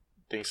whole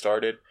thing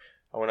started,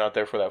 I went out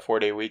there for that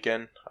 4-day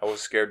weekend. I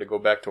was scared to go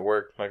back to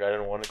work. Like, I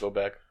didn't want to go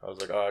back. I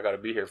was like, oh, I got to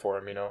be here for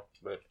him, you know.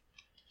 But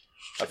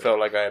I felt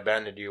like I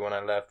abandoned you when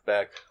I left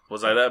back.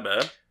 Was I that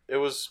bad? It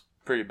was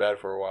pretty bad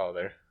for a while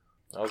there.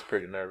 I was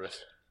pretty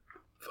nervous.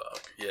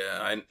 Fuck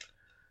yeah.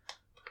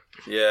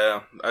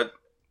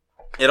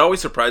 It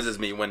always surprises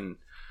me when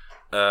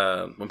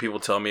people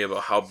tell me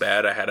about how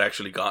bad I had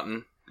actually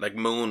gotten. Like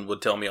Moon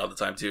would tell me all the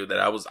time too that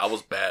I was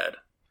bad.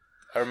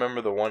 I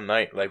remember the one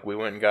night, like, we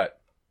went and got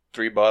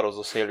 3 bottles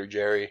of Sailor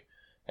Jerry,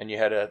 and you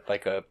had a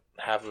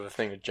half of a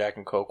thing of Jack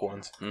and Coke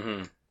ones.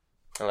 Mm-hmm.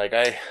 And like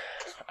I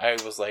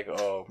was like,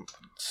 oh,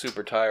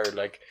 super tired,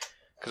 like,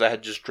 because I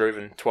had just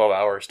driven 12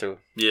 hours to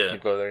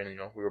go there, and, you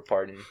know, we were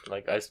partying.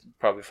 Like, I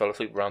probably fell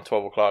asleep around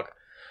 12 o'clock.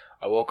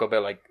 I woke up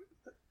at like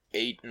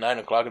 8, 9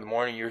 o'clock in the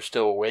morning. You're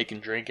still awake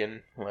and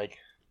drinking. Like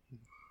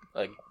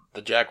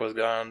the Jack was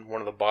gone,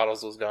 one of the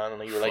bottles was gone,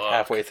 and you were like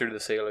halfway through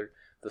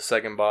the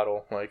second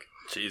bottle. Like,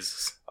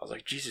 Jesus. I was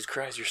like, Jesus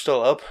Christ, you're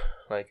still up?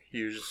 Like,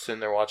 you were just sitting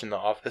there watching The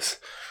Office.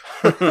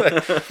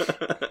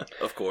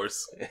 Of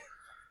course.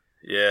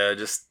 Yeah,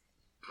 just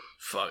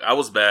fuck. I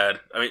was bad.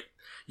 I mean,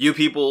 you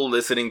people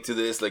listening to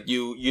this, like,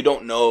 you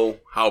don't know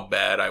how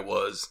bad I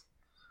was.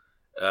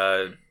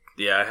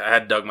 Yeah, I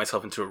had dug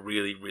myself into a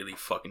really, really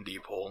fucking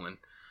deep hole, and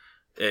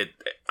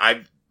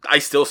I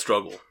still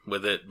struggle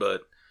with it,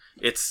 but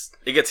it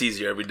gets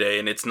easier every day,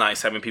 and it's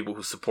nice having people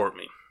who support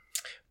me.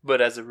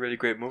 But as a really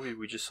great movie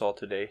we just saw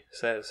today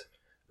says,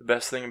 the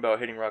best thing about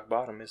hitting rock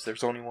bottom is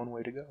there's only one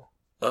way to go.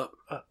 Up.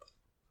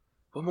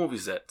 What movie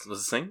is that? Was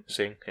it Sing?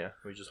 Sing, yeah.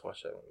 We just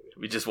watched that movie.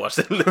 We just watched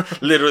it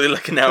literally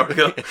like an hour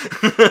ago.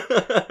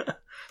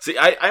 See,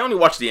 I only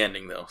watched the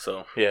ending, though,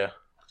 so... Yeah.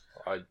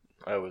 I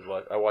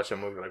watch that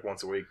movie like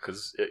once a week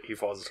because he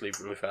falls asleep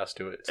really fast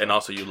to it. So. And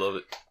also, you love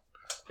it.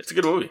 It's a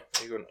good movie.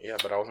 Yeah,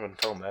 but I wasn't going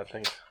to tell him that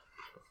thing.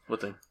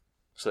 What thing?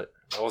 So,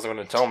 I wasn't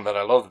going to tell him that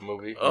I love the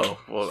movie. Oh,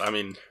 well, I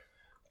mean,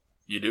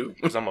 you do.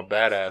 Because I'm a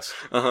badass.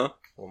 Uh-huh.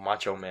 Well,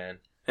 macho man.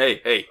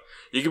 Hey,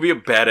 you can be a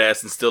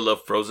badass and still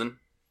love Frozen.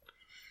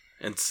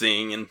 And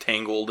Sing and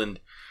Tangled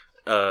and,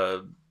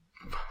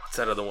 what's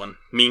that other one?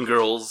 Mean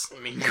Girls.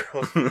 Mean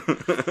Girls.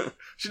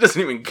 She doesn't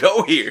even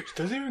go here. She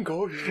doesn't even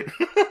go here.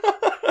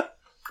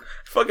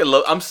 Fucking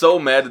love. I'm so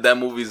mad that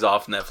movie's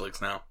off Netflix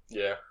now.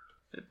 Yeah.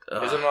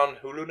 Is it on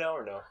Hulu now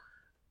or no?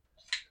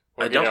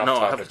 I don't know.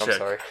 I have to check. I'm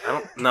sorry.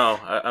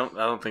 I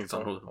don't think it's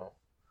on Hulu. Oh.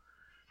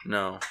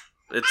 No,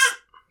 it's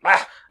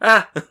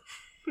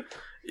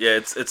yeah.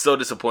 It's so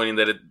disappointing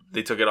that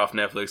they took it off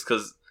Netflix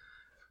because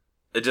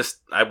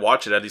I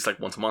watch it at least like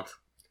once a month.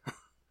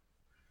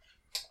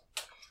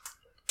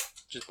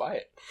 Just buy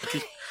it.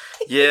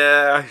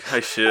 Yeah,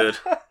 I should.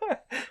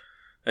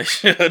 I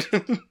should.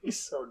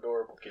 He's so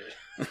adorable, kid.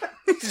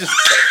 He's just.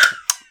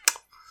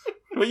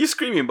 What are you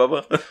screaming,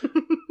 Bubba?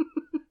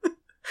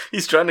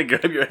 He's trying to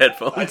grab your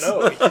headphones. I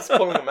know. He's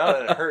pulling them out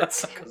and it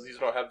hurts because these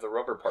don't have the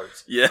rubber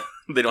parts. Yeah,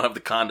 they don't have the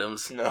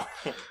condoms. No.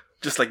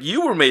 Just like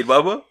you were made,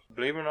 Bubba.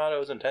 Believe it or not, it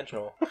was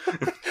intentional.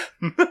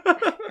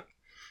 I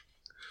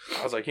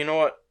was like, you know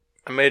what?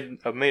 I made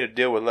a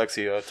deal with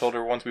Lexi. I told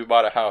her once we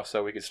bought a house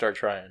that we could start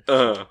trying.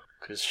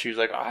 Because she was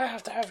like, I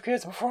have to have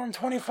kids before I'm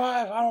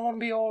 25. I don't want to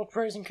be old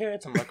raising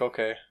kids. I'm like,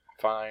 okay,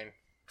 fine.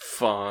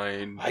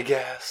 I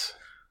guess.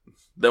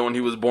 Then when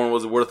he was born,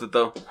 was it worth it,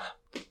 though?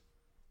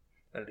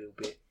 A little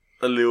bit.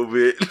 A little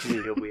bit. A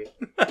little bit.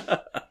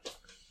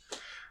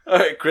 All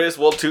right, Chris.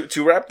 Well,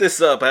 to wrap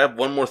this up, I have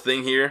one more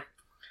thing here.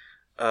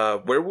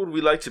 Where would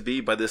we like to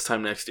be by this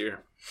time next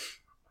year?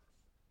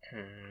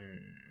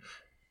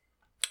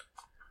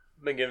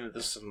 I've been giving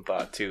this some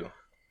thought, too.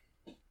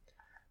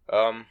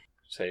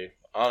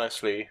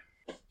 Honestly,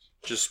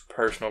 just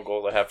personal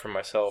goal I have for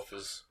myself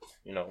is,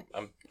 you know,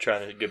 I'm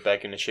trying to get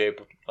back into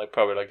shape,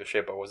 probably like the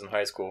shape I was in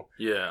high school.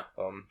 Yeah.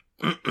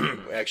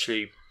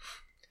 Actually,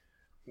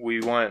 we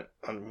want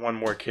one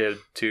more kid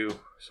too,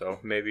 so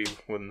maybe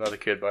with another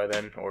kid by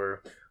then,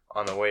 or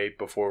on the way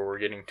before we're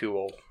getting too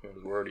old.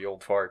 We're already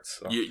old farts.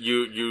 So.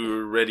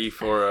 You're ready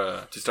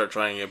for to start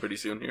trying it pretty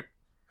soon here?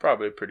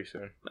 Probably pretty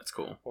soon. That's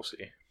cool. We'll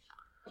see.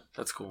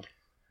 That's cool.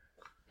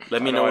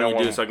 Let me know when you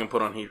do so I can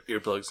put on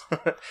earplugs.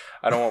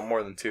 I don't want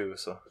more than 2,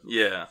 so.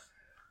 Yeah.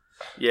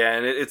 Yeah,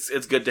 and it's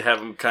good to have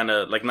them kind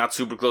of, like, not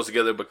super close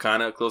together, but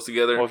kind of close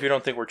together. Well, if you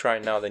don't think we're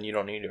trying now, then you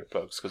don't need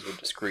earplugs, because we're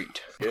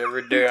discreet.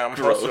 Every day I'm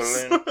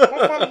hustling.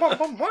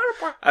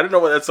 I don't know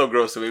why that's so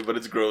gross to me, but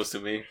it's gross to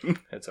me.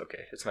 It's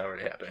okay. It's not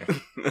really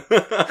happening.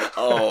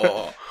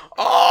 Oh,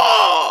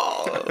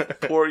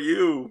 poor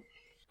you.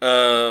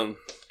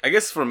 I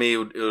guess for me,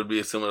 it would be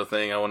a similar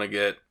thing. I want to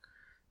get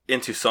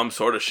into some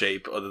sort of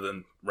shape other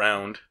than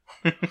round.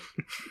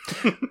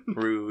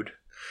 Rude.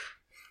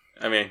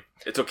 I mean,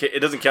 it's okay. It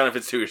doesn't count if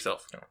it's to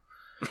yourself.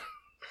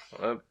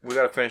 No. We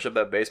gotta finish up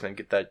that basement.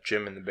 Get that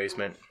gym in the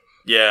basement.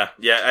 Yeah.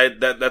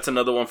 That's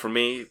another one for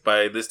me.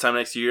 By this time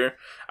next year,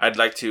 I'd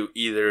like to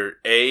either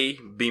A,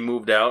 be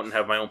moved out and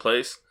have my own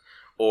place,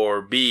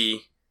 or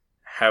B,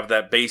 have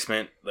that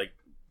basement like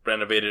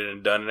renovated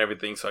and done and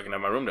everything, so I can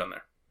have my room down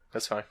there.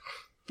 That's fine.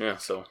 Yeah.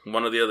 So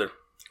one or the other.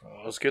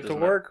 Let's get to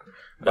work.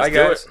 Bye,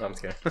 guys. No, I'm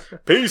just kidding.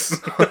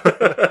 Peace.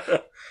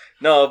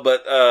 No,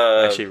 but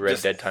actually read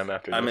Dead Time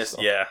After. I miss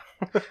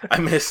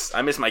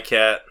my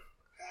cat.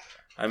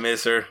 I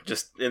miss her.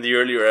 Just in the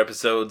earlier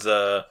episodes,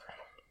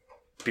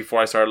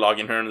 before I started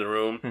logging her in the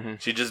room,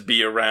 she'd just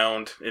be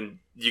around, and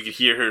you could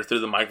hear her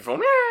through the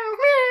microphone.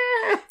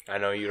 I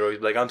know you'd always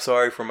be like, "I'm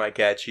sorry for my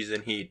cat. She's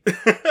in heat." You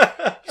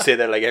say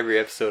that like every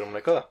episode. I'm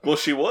like, "Oh, well,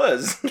 she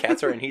was."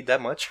 Cats are in heat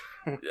that much?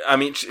 I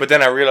mean, but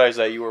then I realized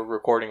that you were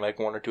recording like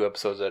 1 or 2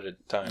 episodes at a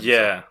time.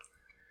 Yeah, so.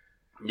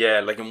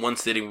 Yeah. Like in one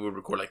sitting, we would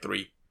record like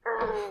 3.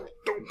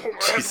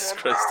 Jesus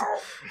Christ!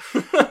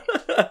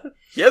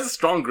 He has a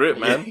strong grip,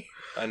 man. Yeah,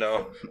 I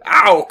know.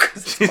 Ow!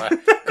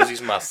 Because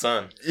he's my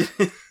son.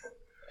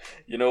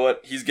 You know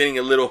what? He's getting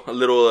a little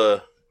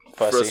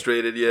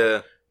frustrated.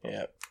 Yeah.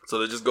 Yeah. So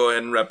let's just go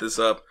ahead and wrap this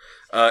up.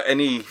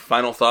 Any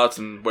final thoughts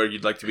on where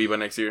you'd like to be by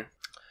next year?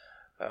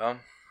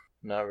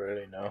 Not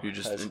really. No.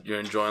 You're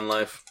enjoying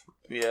life.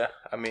 Yeah.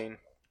 I mean,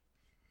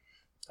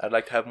 I'd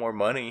like to have more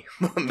money.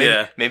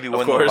 maybe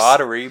win the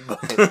lottery.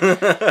 But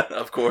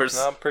of course.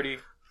 No, I'm pretty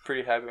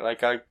happy.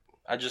 Like I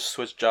just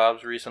switched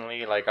jobs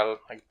recently. Like I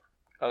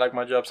like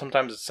my job.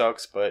 Sometimes it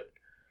sucks, but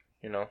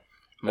you know,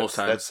 most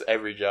times that's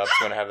every job's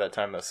gonna have that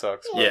time that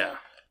sucks. But yeah.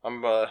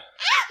 I'm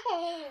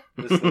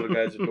this little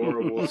guy's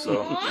adorable.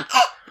 So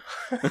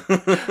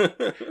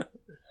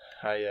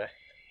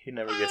he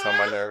never gets on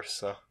my nerves.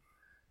 So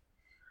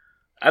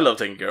I love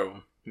taking care of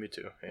him. Me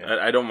too. Yeah.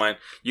 I don't mind.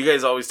 You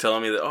guys always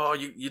telling me that, oh,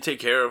 you take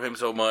care of him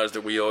so much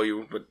that we owe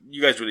you. But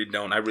you guys really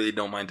don't. I really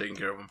don't mind taking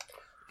care of him.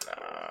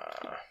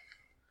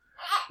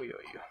 We owe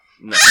you.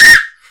 No.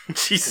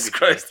 Jesus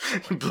Christ.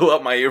 You blew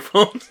out my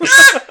earphone.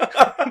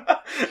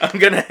 I'm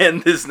going to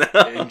end this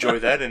now. Enjoy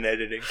that in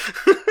editing.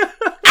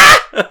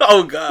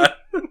 Oh, God.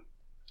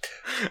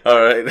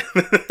 All right.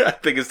 I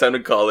think it's time to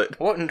call it.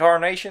 What in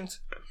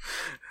tarnations?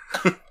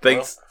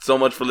 Thanks so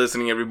much for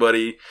listening,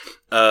 everybody.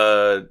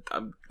 I'm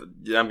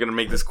gonna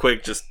make this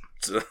quick, just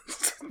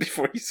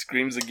before he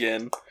screams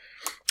again.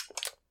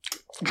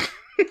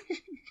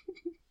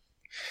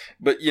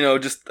 But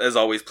just as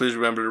always, please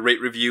remember to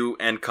rate, review,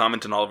 and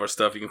comment on all of our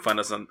stuff. You can find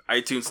us on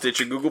iTunes,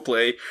 Stitcher, Google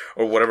Play,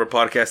 or whatever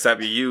podcast app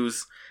you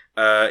use,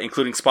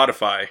 including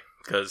Spotify,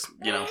 because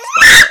Spotify.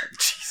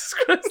 Jesus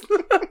Christ.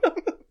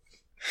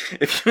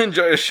 If you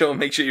enjoy our show,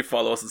 make sure you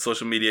follow us on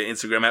social media,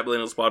 Instagram at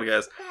Millennials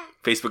Podcast,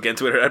 Facebook and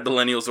Twitter at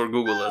Millennials, or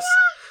Google us.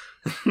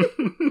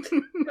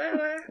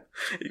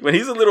 When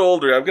he's a little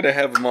older, I'm going to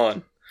have him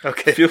on.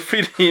 Okay. Feel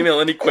free to email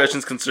any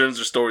questions, concerns,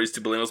 or stories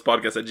to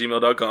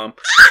millennialspodcast@gmail.com.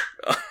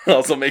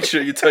 Also, make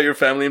sure you tell your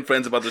family and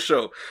friends about the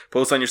show.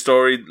 Post on your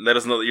story, let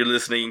us know that you're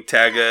listening,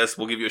 tag us,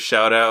 we'll give you a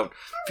shout out.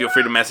 Feel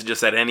free to message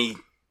us at any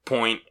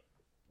point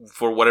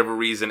for whatever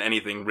reason,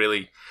 anything,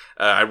 really.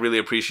 I really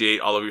appreciate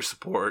all of your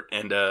support,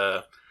 and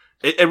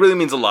it really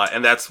means a lot,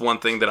 and that's one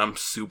thing that I'm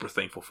super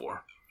thankful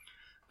for.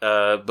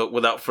 But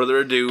without further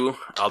ado,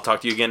 I'll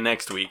talk to you again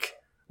next week.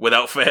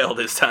 Without fail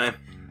this time.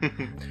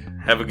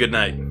 Have a good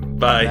night.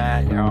 Bye.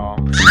 Bye,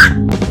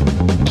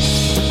 y'all.